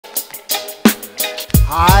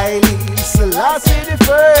Haile Selassie the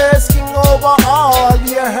first, king over all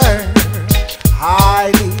the earth.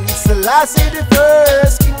 Haile Selassie the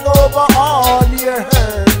first, king over all the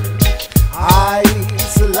earth. Haile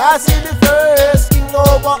Selassie the first, king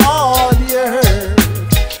over all the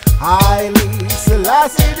earth. Haile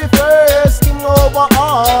Selassie the first, king over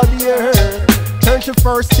all the earth. Turn to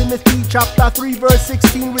 1 Timothy chapter 3 verse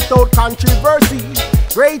 16 without controversy.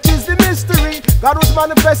 Great is the mystery. God was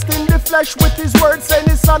manifest in the flesh with his word, sent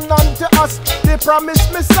his son unto us, the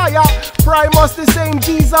promised Messiah. Primus the same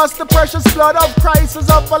Jesus, the precious blood of Christ is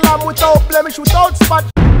of a lamb without blemish, without spot.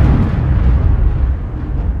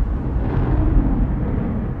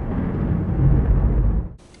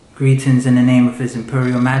 Greetings in the name of His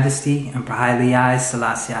Imperial Majesty, Emperor Haile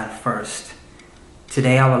Selassie I.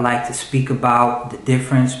 Today I would like to speak about the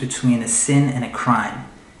difference between a sin and a crime.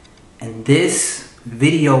 And this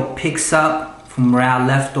video picks up from where I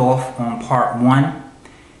left off on part 1.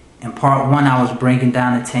 In part 1 I was breaking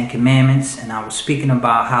down the 10 commandments, and I was speaking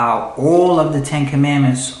about how all of the 10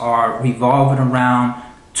 commandments are revolving around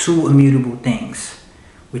two immutable things,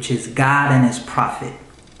 which is God and his prophet.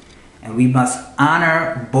 And we must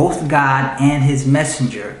honor both God and his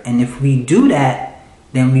messenger. And if we do that,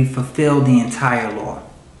 then we fulfill the entire law.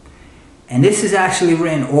 And this is actually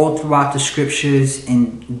written all throughout the scriptures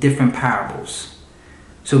in different parables.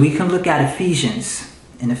 So we can look at Ephesians.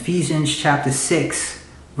 In Ephesians chapter 6,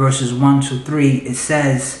 verses 1 to 3, it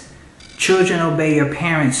says, "Children, obey your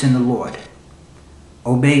parents in the Lord."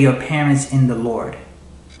 Obey your parents in the Lord.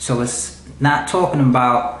 So it's not talking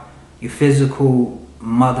about your physical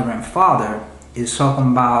mother and father. It's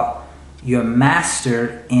talking about your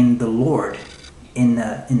master in the Lord, in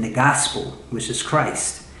the gospel, which is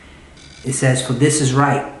Christ. It says, "For this is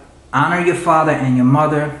right. Honor your father and your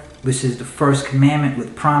mother, which is the first commandment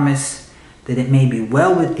with promise, that it may be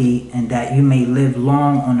well with thee, and that you may live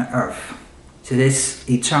long on the earth." So this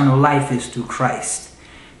eternal life is through Christ.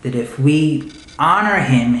 That if we honor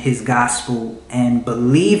him, his gospel, and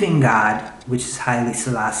believe in God, which is Haile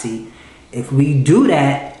Selassie, if we do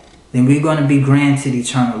that, then we're going to be granted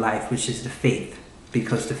eternal life, which is the faith.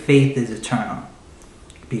 Because the faith is eternal.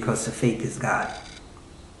 Because the faith is God.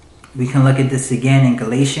 We can look at this again in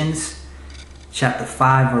Galatians chapter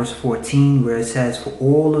 5 verse 14, where it says, "For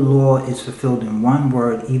all the law is fulfilled in one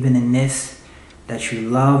word, even in this, that you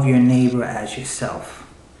love your neighbor as yourself."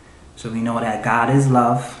 So we know that God is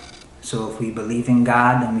love. So if we believe in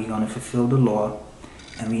God, then we're going to fulfill the law.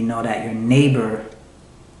 And we know that your neighbor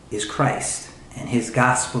is Christ, and his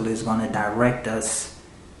gospel is going to direct us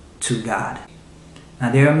to God. Now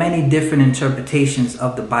there are many different interpretations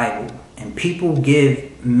of the Bible, and people give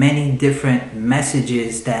many different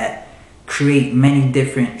messages that create many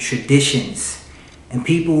different traditions, and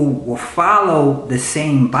people will follow the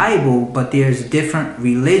same Bible, but there's different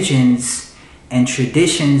religions and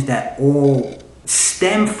traditions that all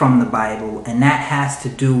stem from the Bible, and that has to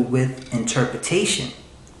do with interpretation.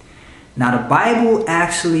 Now the Bible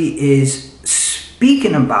actually is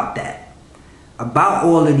speaking about that, about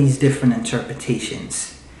all of these different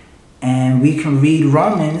interpretations. And we can read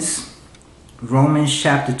Romans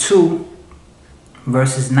chapter 2,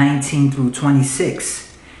 verses 19 through 26.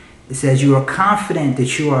 It says, "You are confident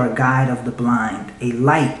that you are a guide of the blind, a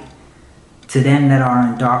light to them that are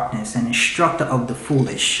in darkness, an instructor of the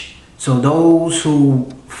foolish." So those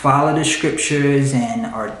who follow the scriptures and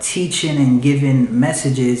are teaching and giving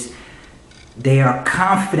messages, they are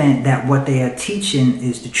confident that what they are teaching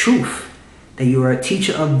is the truth. That you are a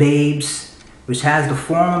teacher of babes, which has the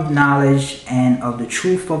form of knowledge and of the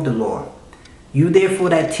truth of the law. You therefore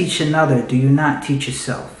that teach another, do you not teach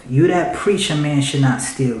yourself? You that preach a man should not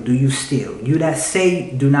steal, do you steal? You that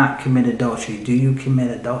say do not commit adultery, do you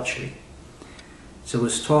commit adultery? So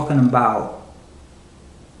it's talking about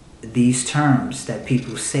these terms that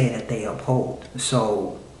people say that they uphold.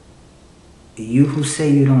 So you who say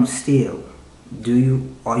you don't steal,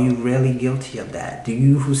 are you really guilty of that? Do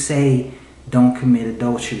you who say don't commit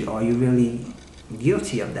adultery, are you really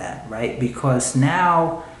guilty of that, right? Because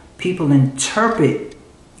now people interpret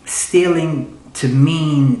stealing to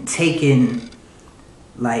mean taking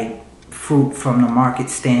like fruit from the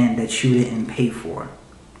market stand that you didn't pay for.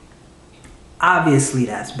 Obviously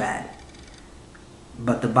that's bad.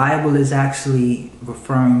 But the Bible is actually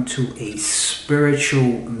referring to a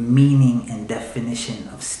spiritual meaning and definition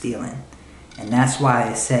of stealing. And that's why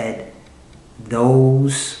it said,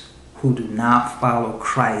 those who do not follow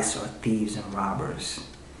Christ are thieves and robbers.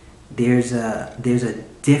 There's a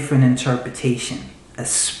different interpretation, a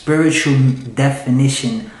spiritual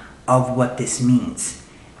definition of what this means.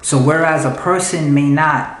 So whereas a person may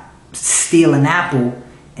not steal an apple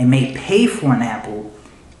and may pay for an apple,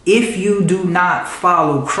 if you do not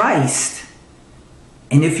follow Christ,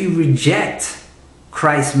 and if you reject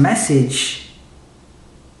Christ's message,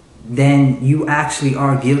 then you actually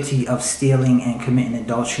are guilty of stealing and committing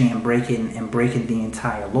adultery and breaking the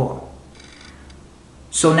entire law.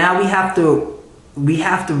 So now we have to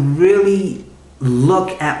really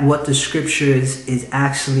look at what the scriptures is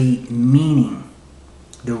actually meaning.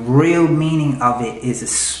 The real meaning of it is a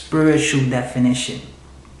spiritual definition.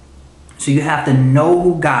 So you have to know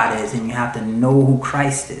who God is, and you have to know who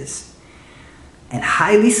Christ is. And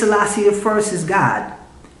Haile Selassie I is God,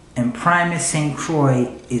 and Primus St.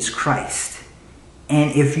 Croix is Christ.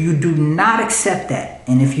 And if you do not accept that,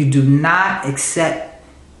 and if you do not accept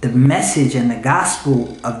the message and the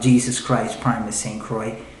gospel of Jesus Christ, Primus St.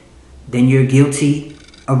 Croix, then you're guilty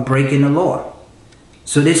of breaking the law.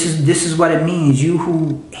 So this is what it means. You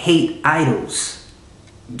who hate idols,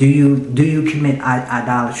 do you commit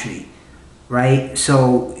idolatry? Right?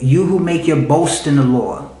 So you who make your boast in the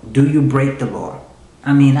law, do you break the law?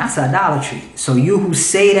 I mean, that's idolatry. So you who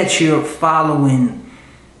say that you're following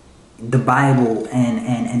the Bible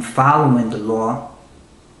and following the law,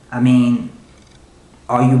 I mean,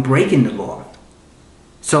 are you breaking the law?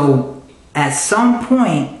 So at some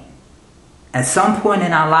point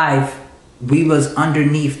in our life, we was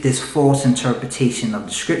underneath this false interpretation of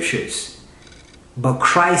the scriptures. But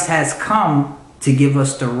Christ has come to give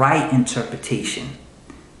us the right interpretation.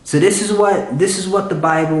 So this is what the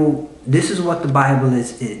Bible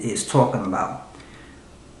is talking about.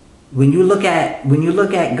 When you look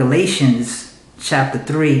at Galatians chapter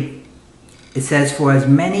 3, it says, "For as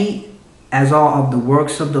many as are of the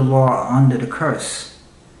works of the law are under the curse.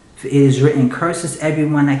 For it is written, curses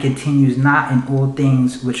everyone that continues not in all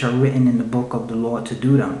things which are written in the book of the law to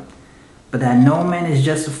do them. But that no man is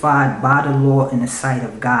justified by the law in the sight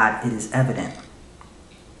of God, it is evident."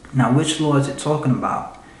 Now, which law is it talking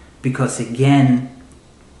about? Because again,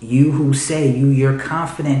 you who say you're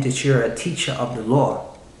confident that you're a teacher of the law,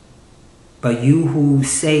 but you who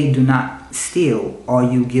say do not steal, are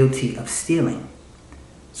you guilty of stealing?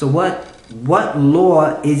 So what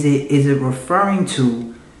law is it referring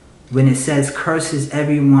to when it says curses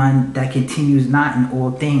everyone that continues not in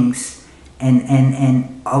all things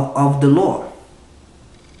and of the law?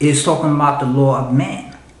 It is talking about the law of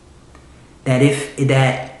man.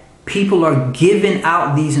 That people are giving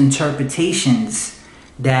out these interpretations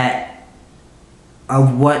that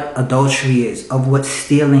of what adultery is, of what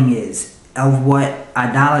stealing is, of what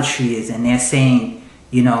idolatry is, and they're saying,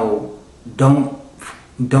 don't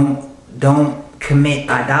commit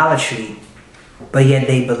idolatry, but yet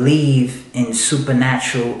they believe in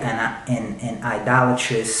supernatural and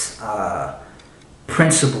idolatrous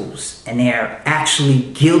principles, and they're actually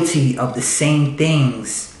guilty of the same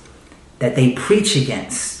things that they preach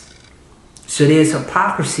against. So there's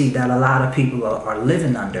hypocrisy that a lot of people are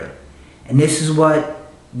living under. And this is what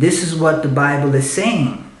the Bible is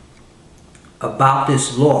saying about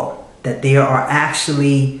this law, that there are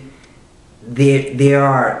actually, there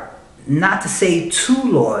are, not to say two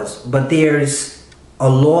laws, but there's a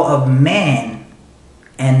law of man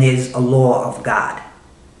and there's a law of God.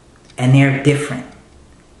 And they're different.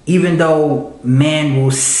 Even though men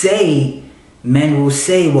will say,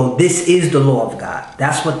 well, this is the law of God.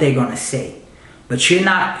 That's what they're going to say. But you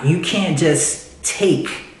can't just take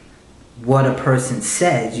what a person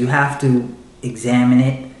says. You have to examine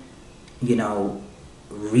it,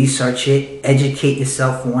 research it, educate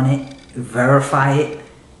yourself on it, verify it.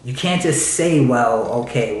 You can't just say, I'm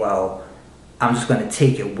just going to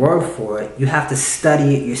take your word for it. You have to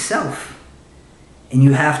study it yourself. And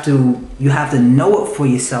you have to know it for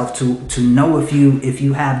yourself to know if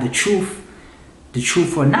you have the truth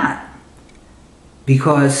or not.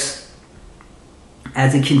 Because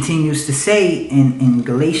as it continues to say in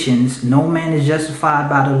Galatians, no man is justified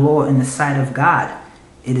by the law in the sight of God.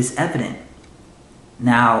 It is evident.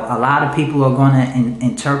 Now, a lot of people are going to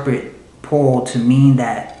interpret Paul to mean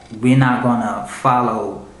that we're not going to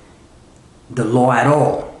follow the law at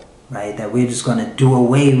all, right? That we're just going to do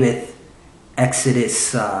away with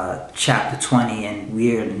Exodus chapter 20, and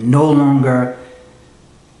we're no longer...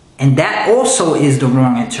 And that also is the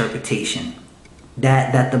wrong interpretation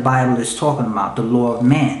that the Bible is talking about, the law of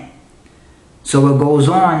man. So it goes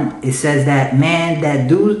on, it says that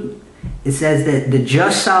it says that the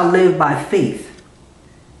just shall live by faith,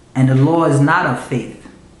 and the law is not of faith.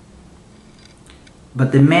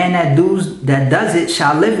 But the man that does it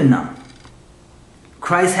shall live in them.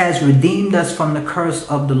 Christ has redeemed us from the curse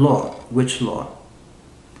of the law. Which law?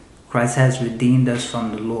 Christ has redeemed us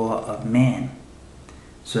from the law of man.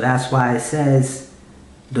 So that's why it says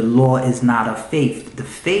the law is not of faith. The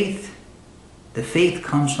faith The faith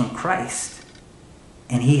comes from Christ.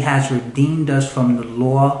 And he has redeemed us from the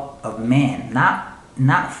law of man,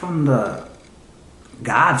 not from the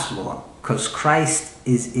God's law, because Christ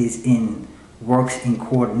works in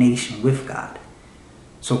coordination with God.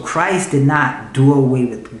 So Christ did not do away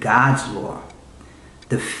with God's law.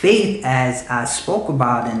 The faith, as I spoke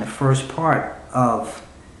about in the first part of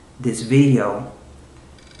this video,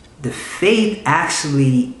 the faith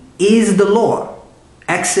actually is the law.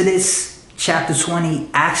 Exodus chapter 20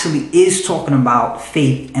 actually is talking about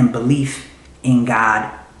faith and belief in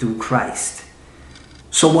God through Christ.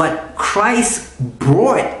 So what Christ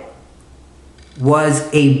brought was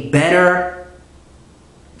a better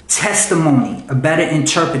testimony, a better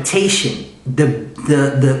interpretation,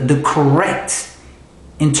 the correct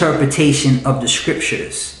interpretation of the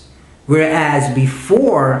scriptures. Whereas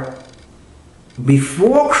before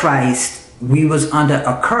Christ, we was under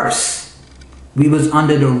a curse. We was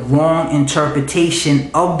under the wrong interpretation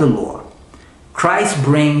of the law. Christ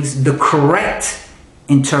brings the correct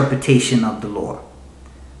interpretation of the law.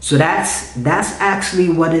 So that's actually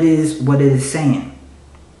what it is saying.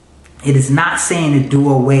 It is not saying to do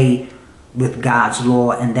away with God's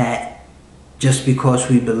law and that just because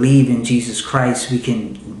we believe in Jesus Christ we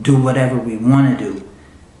can do whatever we want to do.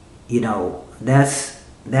 You know, that's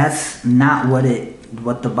not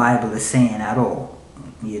what the Bible is saying at all.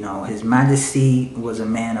 You know, His Majesty was a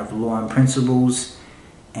man of law and principles,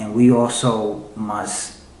 and we also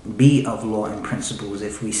must be of law and principles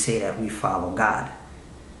if we say that we follow God.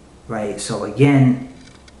 Right? So again,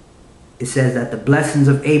 it says that the blessings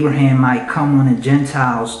of Abraham might come on the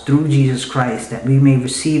Gentiles through Jesus Christ, that we may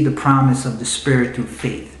receive the promise of the Spirit through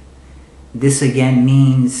faith. This again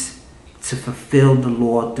means to fulfill the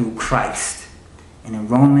law through Christ. And in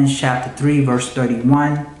Romans chapter 3 verse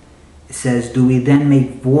 31, it says, do we then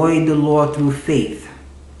make void the law through faith?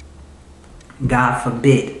 God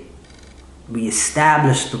forbid. We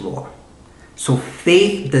establish the law. So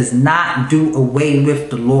faith does not do away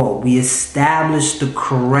with the law. We establish the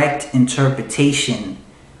correct interpretation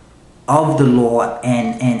of the law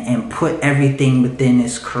and put everything within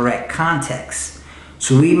its correct context.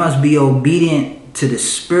 So we must be obedient to the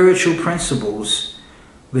spiritual principles,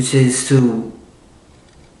 which is to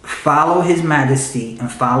follow His Majesty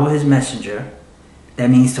and follow His messenger.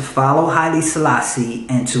 That means to follow Haile Selassie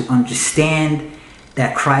and to understand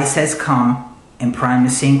that Christ has come. And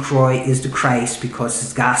Primus St. Croix is the Christ because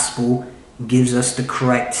His gospel gives us the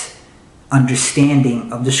correct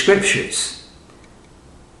understanding of the scriptures.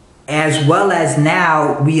 As well as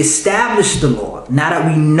now we establish the law. Now that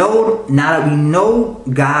we know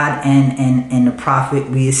God and the prophet,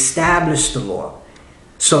 we establish the law.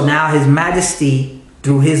 So now His Majesty,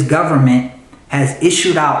 through His government, has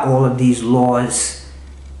issued out all of these laws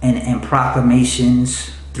and proclamations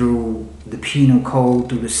through the penal code,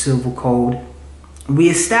 through the civil code. We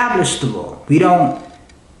establish the law. We don't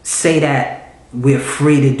say that we're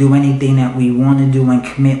free to do anything that we want to do and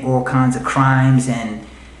commit all kinds of crimes and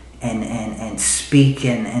speak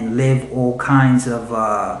and live all kinds of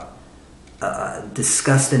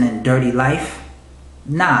disgusting and dirty life.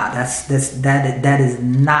 Nah, that is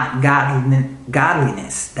not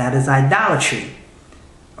godliness. That is idolatry.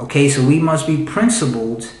 Okay, so we must be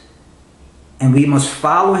principled and we must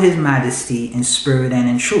follow His Majesty in spirit and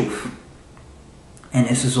in truth. And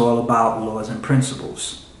this is all about laws and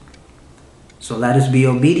principles. So let us be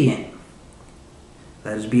obedient.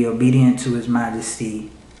 Let us be obedient to His Majesty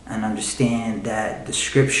and understand that the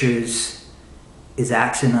scriptures is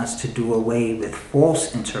asking us to do away with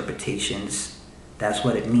false interpretations. That's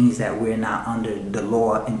what it means that we're not under the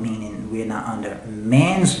law, and meaning we're not under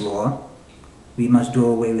man's law. We must do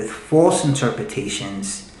away with false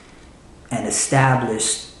interpretations and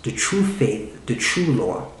establish the true faith, the true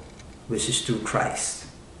law, which is through Christ.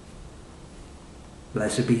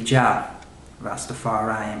 Blessed be Jah,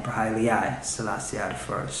 Rastafari and Haile Selassie I.